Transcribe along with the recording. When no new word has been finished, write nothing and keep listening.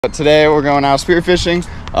Today we're going out spearfishing.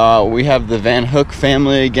 We have the Vanhook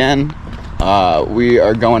family again. We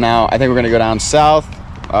are going out, I think we're going to go down south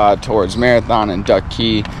towards Marathon and Duck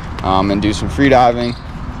Key and do some free diving.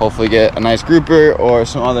 Hopefully get a nice grouper or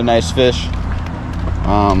some other nice fish.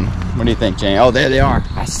 What do you think, Jane? Oh, there they are.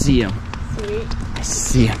 I see them. Sweet. I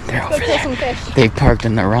see them. They're over there. Some fish. They parked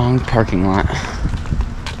in the wrong parking lot.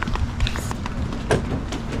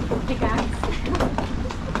 Hey guys.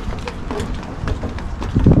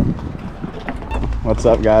 What's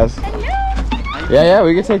up, guys? Hello. Yeah,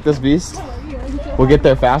 we can take this beast. We'll get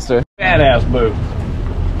there faster. Badass move.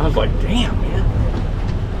 I was like, damn, man.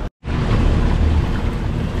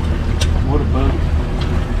 What a boat.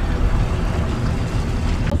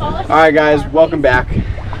 All right, guys, welcome back.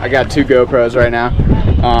 I got 2 GoPros right now.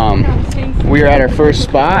 We are at our first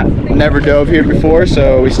spot. Never dove here before,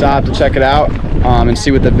 so we stopped to check it out and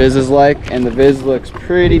see what the viz is like. And the viz looks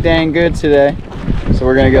pretty dang good today. So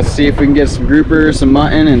we're gonna go see if we can get some groupers, some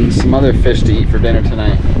mutton, and some other fish to eat for dinner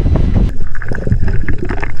tonight.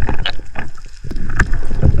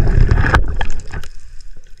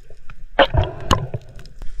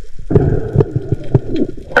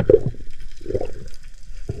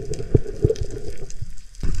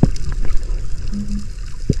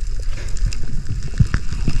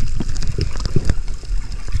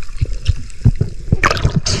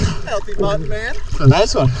 Healthy mutton, man. It's a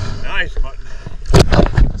nice one. Nice mutton.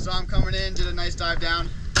 So I'm coming in, did a nice dive down,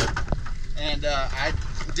 and I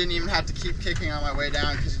didn't even have to keep kicking on my way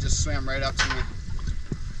down because he just swam right up to me.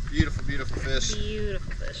 Beautiful, beautiful fish.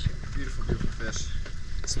 Beautiful fish. Beautiful, beautiful fish.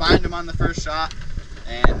 Spined him on the first shot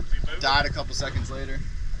and died a couple seconds later.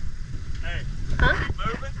 Hey, Huh? keep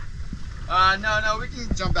moving. No, we can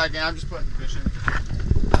jump back in. I'm just putting the fish in.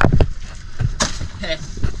 Hey.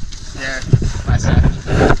 Yeah, my side.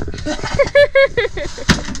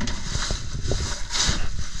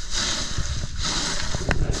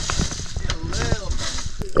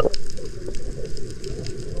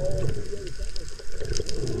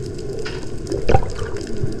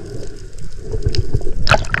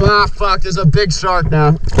 Ah, fuck, there's a big shark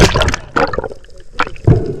now.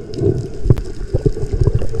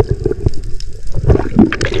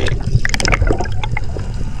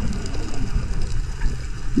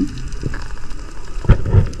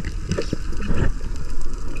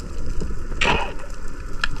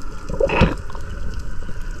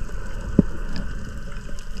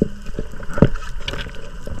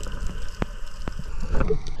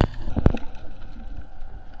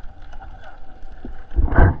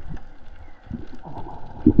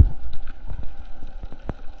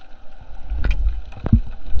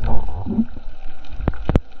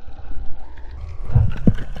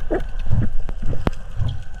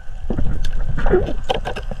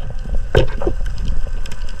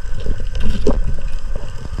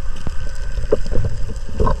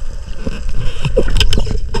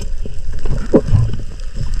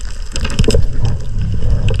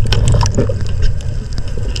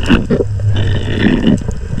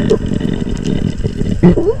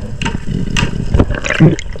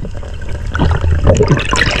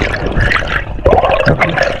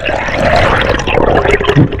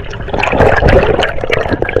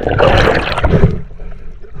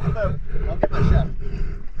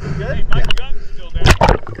 Hey, my gun's still down.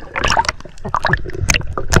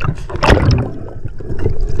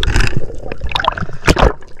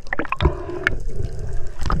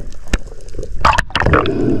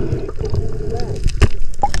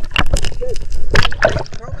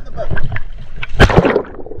 Throw him in the boat.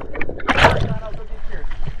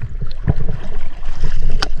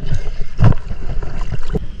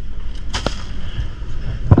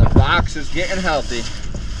 The box is getting healthy.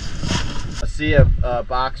 Let's see a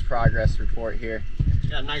box progress report here.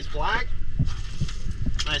 Got a nice black.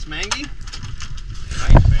 Nice mangy.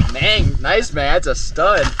 Nice, man. Nice man, that's a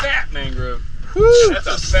stud. Fat mangrove. Woo! That's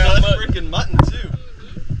a fat mutton. Freaking mutton too.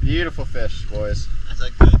 Beautiful fish, boys. That's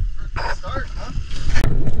a good freaking start, huh?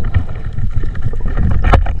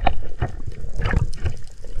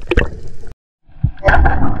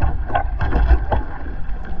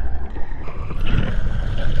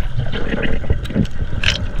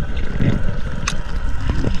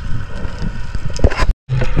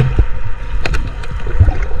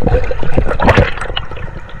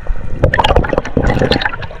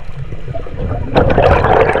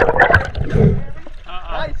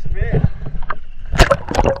 Nice fish.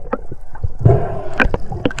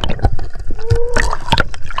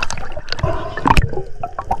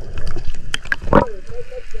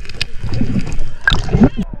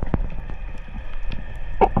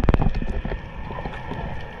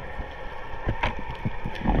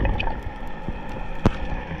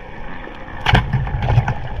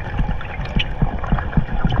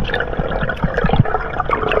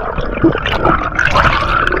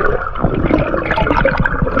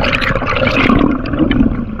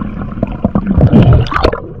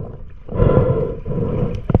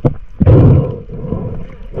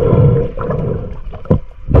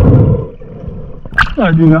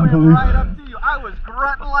 I do not believe. Right up to you. I was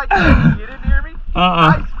grunting like this. You didn't hear me?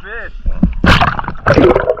 Nice fish.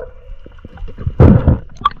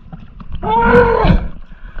 No,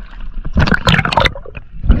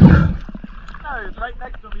 he was right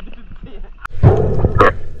next to me. Didn't see it.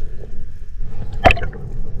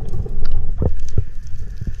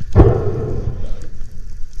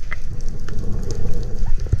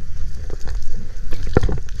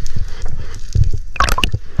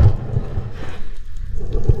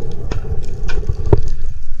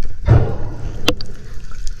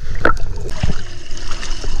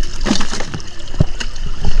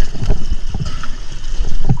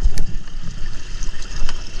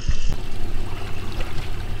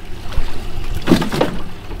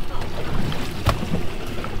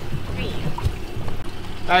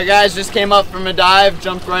 Alright guys, just came up from a dive,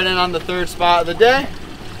 jumped right in on the third spot of the day.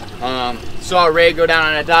 Saw Ray go down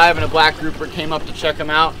on a dive and a black grouper came up to check him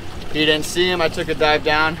out. He didn't see him, I took a dive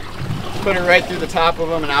down, put it right through the top of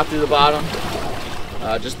him and out through the bottom.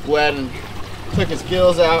 Just bled and took his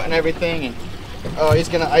gills out and everything. And oh, he's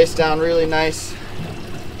gonna ice down really nice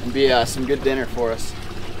and be some good dinner for us.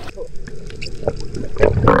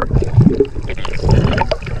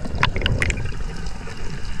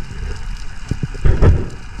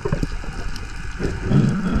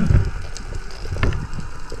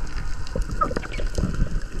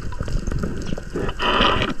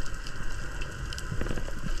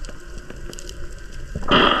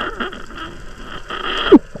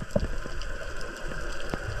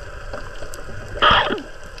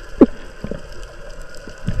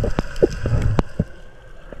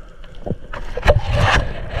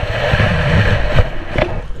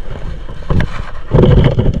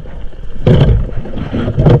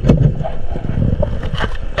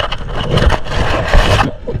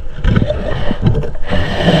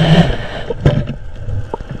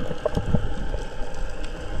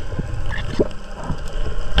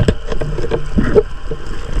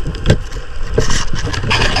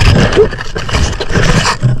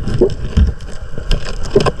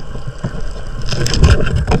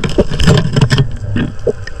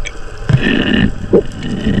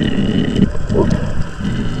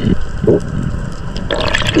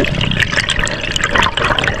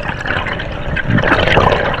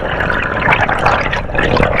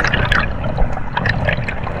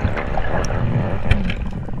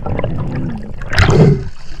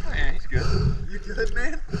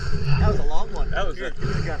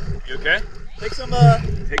 You okay? Take some,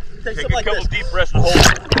 Take some a like couple this. deep breaths and hold it.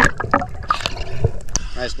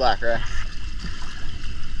 Nice black, right?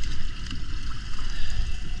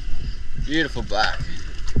 Beautiful black.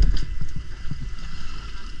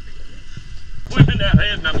 Put in that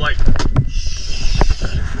hand and I'm like,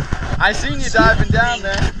 I seen you diving down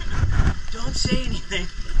there. Don't say anything.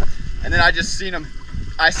 And then I just seen him.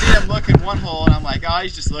 I seen him look in one hole and I'm like, oh,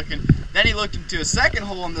 he's just looking. Then he looked into a second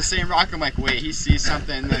hole in the same rock. I'm like, wait, he sees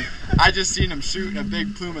something. And then I just seen him shoot and a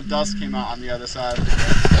big plume of dust came out on the other side.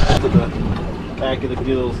 Back of the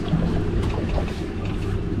gills.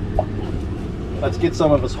 Let's get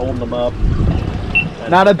some of us holding them up.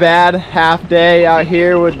 Not a bad half day out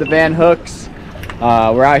here with the Vanhooks.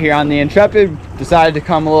 We're out here on the Intrepid. Decided to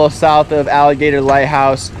come a little south of Alligator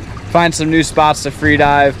Lighthouse, find some new spots to free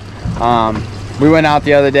dive. We went out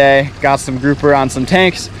the other day, got some grouper on some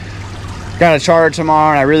tanks. Got a charter tomorrow,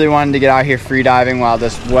 and I really wanted to get out here free diving while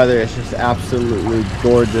this weather is just absolutely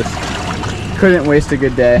gorgeous. Couldn't waste a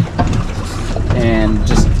good day, and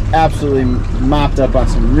just absolutely mopped up on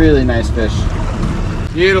some really nice fish.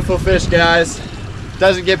 Beautiful fish, guys.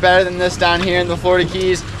 Doesn't get better than this down here in the Florida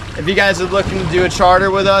Keys. If you guys are looking to do a charter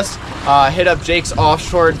with us, hit up Jake's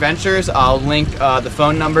Offshore Adventures. I'll link the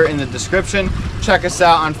phone number in the description. Check us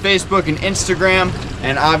out on Facebook and Instagram,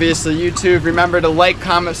 and obviously YouTube. Remember to like,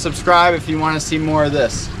 comment, subscribe if you want to see more of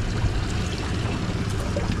this.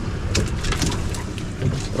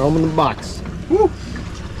 Throw them in the box. Woo.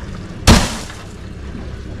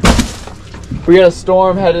 We got a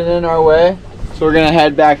storm headed in our way, so we're gonna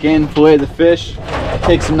head back in, fillet the fish,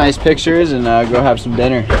 take some nice pictures, and go have some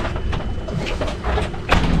dinner.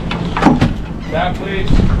 that please,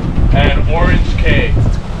 and Orange K.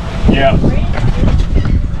 Yeah.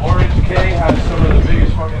 Orange K has some of the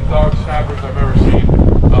biggest fucking dog snappers I've ever seen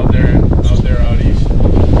out there out east.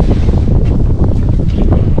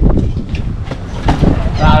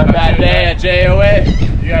 Not a bad day at JOA.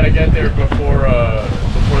 You gotta get there before the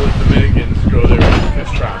Dominicans go there with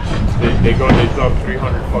fish traps. They dug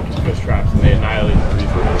 300 fucking fish traps and they annihilate the reef.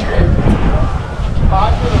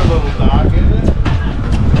 Popular little dog, isn't it?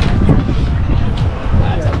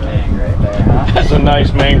 That's a mang right there, huh? That's a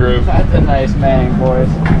nice mangrove. That's a nice mang, boys.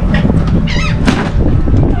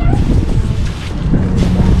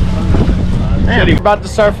 We're about to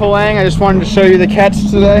start filleting. I just wanted to show you the catch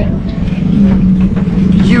today.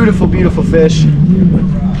 Beautiful, beautiful fish.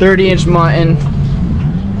 30-inch mutton.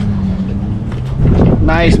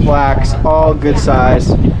 Nice blacks, all good size.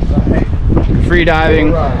 Free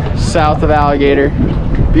diving south of Alligator.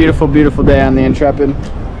 Beautiful, beautiful day on the Intrepid.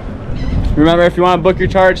 Remember, if you want to book your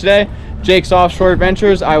charter today, Jake's Offshore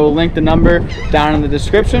Adventures, I will link the number down in the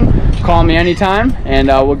description. Call me anytime and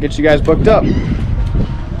we'll get you guys booked up.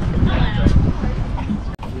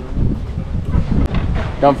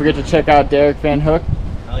 Don't forget to check out Derek Vanhook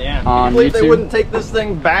Oh yeah. on Can you believe YouTube. they wouldn't take this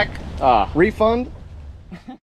thing back? Ah. Refund?